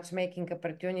your matchmaking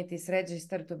opportunities,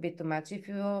 register to B2Match. If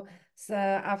you,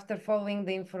 after following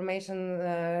the information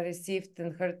received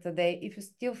and heard today, if you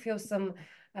still feel some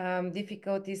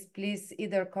difficulties, please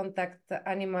either contact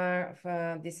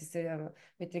ACHEMA, this is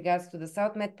with regards to the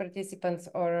SouthMed participants,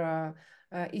 or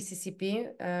ECCP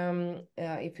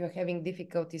if you're having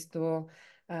difficulties to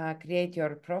create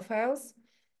your profiles.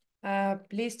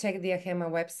 Please check the ACHEMA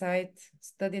website,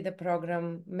 study the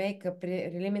program, make a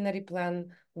preliminary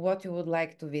plan what you would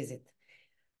like to visit.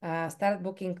 Start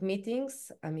booking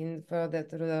meetings, I mean, through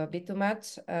the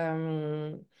B2Match.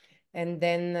 And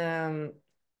then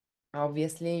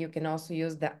obviously you can also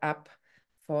use the app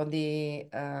for the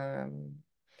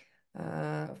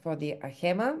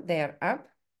ACHEMA, their app.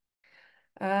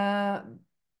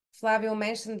 Flavio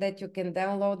mentioned that you can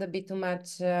download the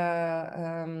B2Match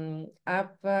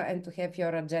app and to have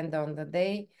your agenda on the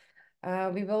day.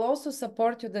 We will also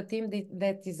support you, the team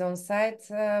that is on site.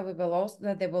 They will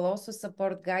also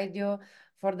guide you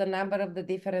for the number of the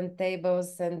different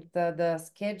tables and the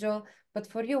schedule. But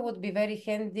for you, it would be very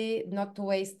handy not to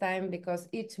waste time, because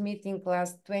each meeting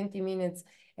lasts 20 minutes,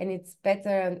 and it's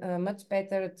better, much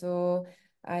better to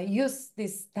use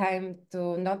this time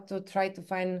to not to try to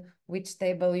find which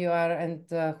table you are and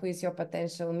who is your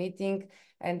potential meeting,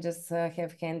 and just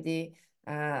have handy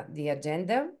the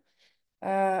agenda.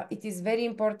 It is very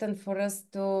important for us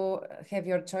to have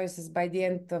your choices by the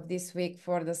end of this week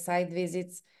for the site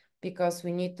visits, because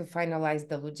we need to finalize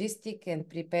the logistic and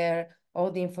prepare all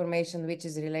the information which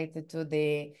is related to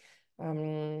the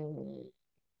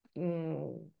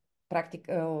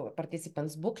practical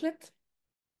participants booklet.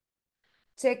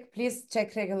 Please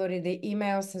check regularly the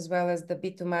emails as well as the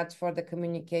B2Match for the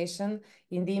communication.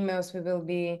 In the emails, we will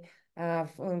be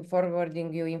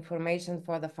forwarding you information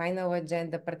for the final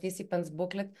agenda, participants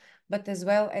booklet, but as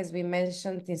well as we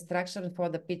mentioned, instruction for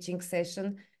the pitching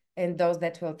session and those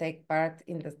that will take part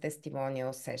in the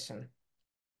testimonial session.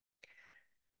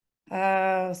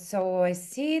 So I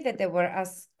see that there were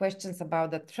asked questions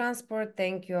about the transport.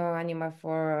 Thank you, Anima,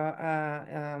 for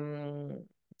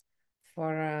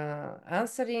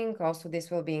answering. Also,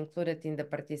 this will be included in the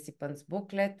participants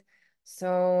booklet.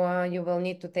 So you will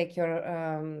need to take your,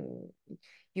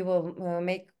 you will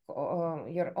make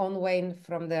your own way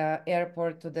from the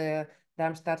airport to the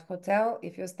Darmstadt hotel.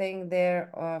 If you're staying there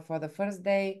for the first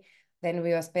day, then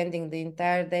we are spending the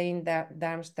entire day in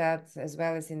Darmstadt as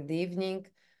well as in the evening.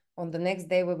 On the next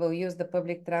day, we will use the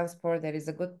public transport. There is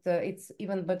a good, it's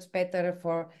even much better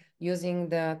for using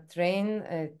the train,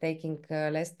 taking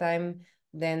less time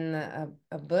than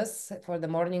a bus for the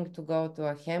morning to go to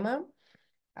ACHEMA.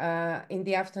 In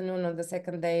the afternoon on the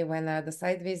second day, when the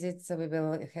site visits, we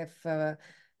will have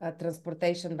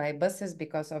transportation by buses,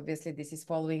 because obviously this is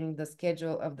following the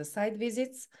schedule of the site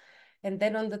visits. And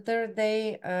then on the third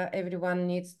day, everyone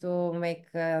needs to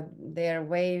make their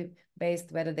way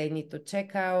based whether they need to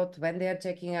check out, when they are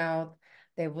checking out.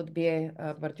 There would be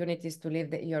opportunities to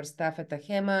leave your stuff at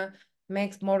ACHEMA,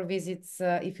 make more visits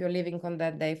if you're leaving on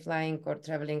that day, flying or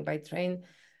traveling by train.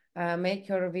 Make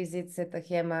your visits at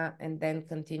ACHEMA and then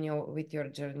continue with your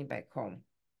journey back home.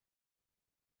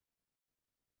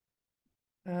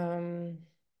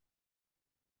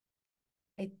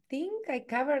 I think I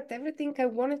covered everything I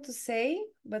wanted to say,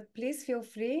 but please feel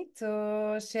free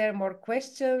to share more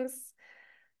questions.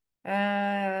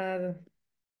 I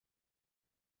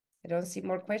don't see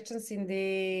more questions in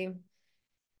the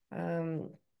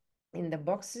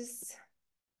boxes.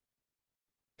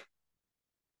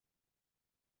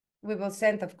 We will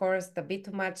send, of course, the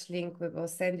B2Match link. We will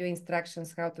send you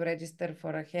instructions how to register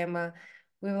for ACHEMA.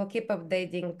 We will keep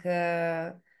updating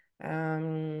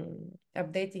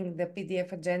updating the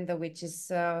PDF agenda, which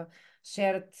is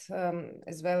shared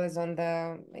as well as in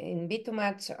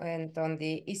B2Match and on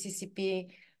the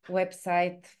ECCP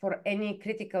website. For any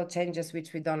critical changes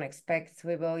which we don't expect,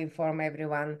 we will inform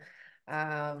everyone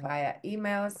via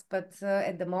emails, but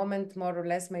at the moment, more or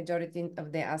less, majority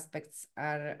of the aspects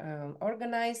are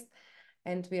organized,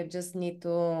 and we just need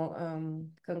to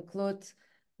conclude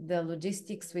the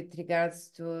logistics with regards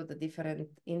to the different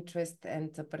interests and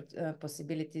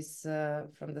possibilities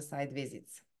from the site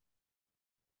visits.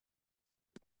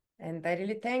 And I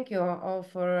really thank you all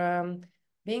for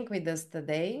being with us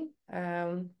today.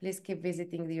 Please keep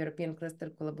visiting the European Cluster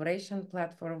Collaboration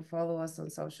Platform. Follow us on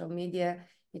social media.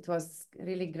 It was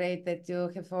really great that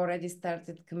you have already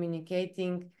started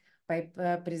communicating by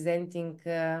presenting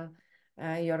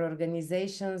your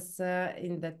organizations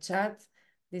in the chat.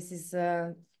 This is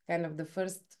kind of the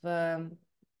first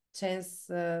chance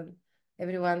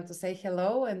everyone to say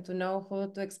hello and to know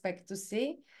who to expect to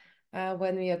see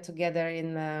when we are together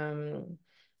in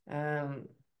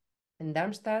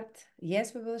Darmstadt.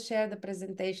 Yes, we will share the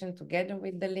presentation together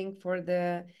with the link for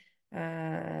the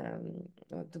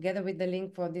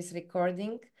this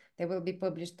recording. They will be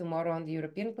published tomorrow on the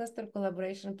European Cluster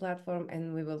Collaboration Platform,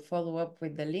 and we will follow up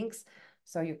with the links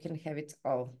so you can have it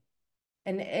all.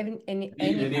 And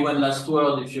maybe one last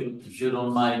word, if you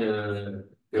don't mind,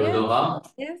 Theodora.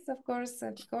 Yes, of course.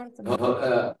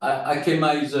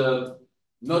 ACHEMA is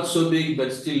not so big,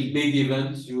 but still big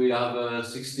event. You will have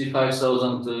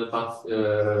 65,000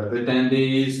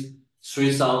 attendees,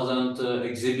 3,000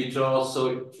 exhibitors.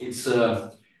 So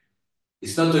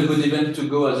it's not a good event to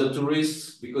go as a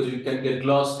tourist, because you can get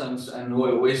lost and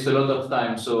waste a lot of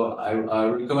time. So I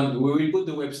recommend, we will put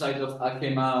the website of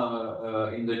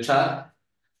ACHEMA in the chat.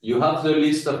 You have the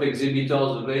list of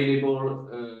exhibitors available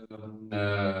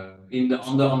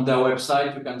on their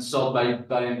website. You can sort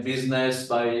by business,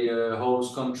 by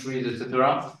host countries,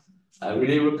 etc. I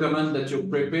really recommend that you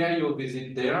prepare your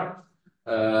visit there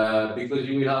because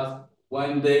you will have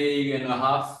 1 day and a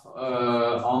half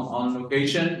on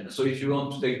location. So if you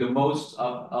want to take the most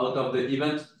out of the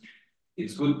event,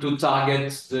 it's good to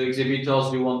target the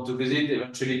exhibitors you want to visit,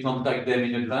 eventually contact them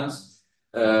in advance.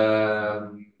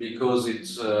 Because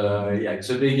it's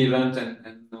a big event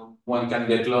and one can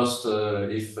get lost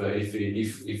if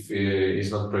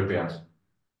it's not prepared.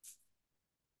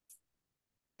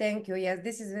 Thank you. Yes,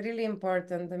 this is really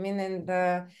important. I mean, and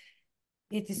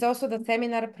it is also the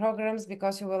seminar programs,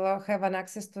 because you will have an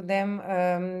access to them.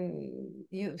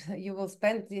 You will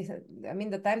spend, I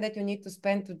mean, the time that you need to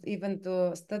spend even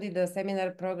to study the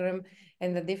seminar program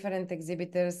and the different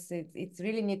exhibitors, it's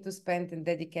really need to spend and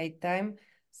dedicate time.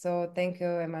 So thank you,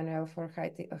 Emmanuel, for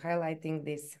highlighting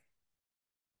this.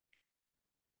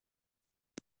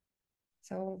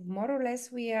 So more or less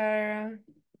we are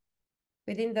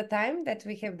within the time that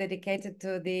we have dedicated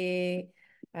to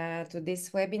this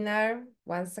webinar.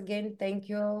 Once again, thank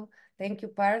you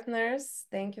partners,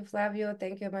 thank you Flavio,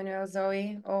 thank you Emmanuel,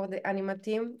 Zoe, all the ACHEMA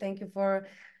team. Thank you for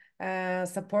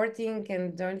supporting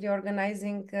and jointly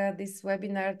organizing this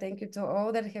webinar. Thank you to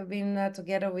all that have been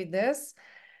together with us.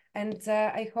 And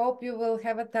I hope you will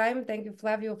have a time. Thank you,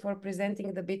 Flavio, for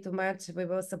presenting the bit too much. We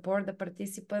will support the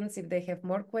participants if they have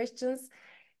more questions.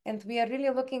 And we are really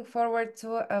looking forward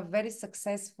to a very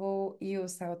successful EU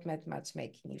South Med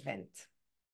Matchmaking event.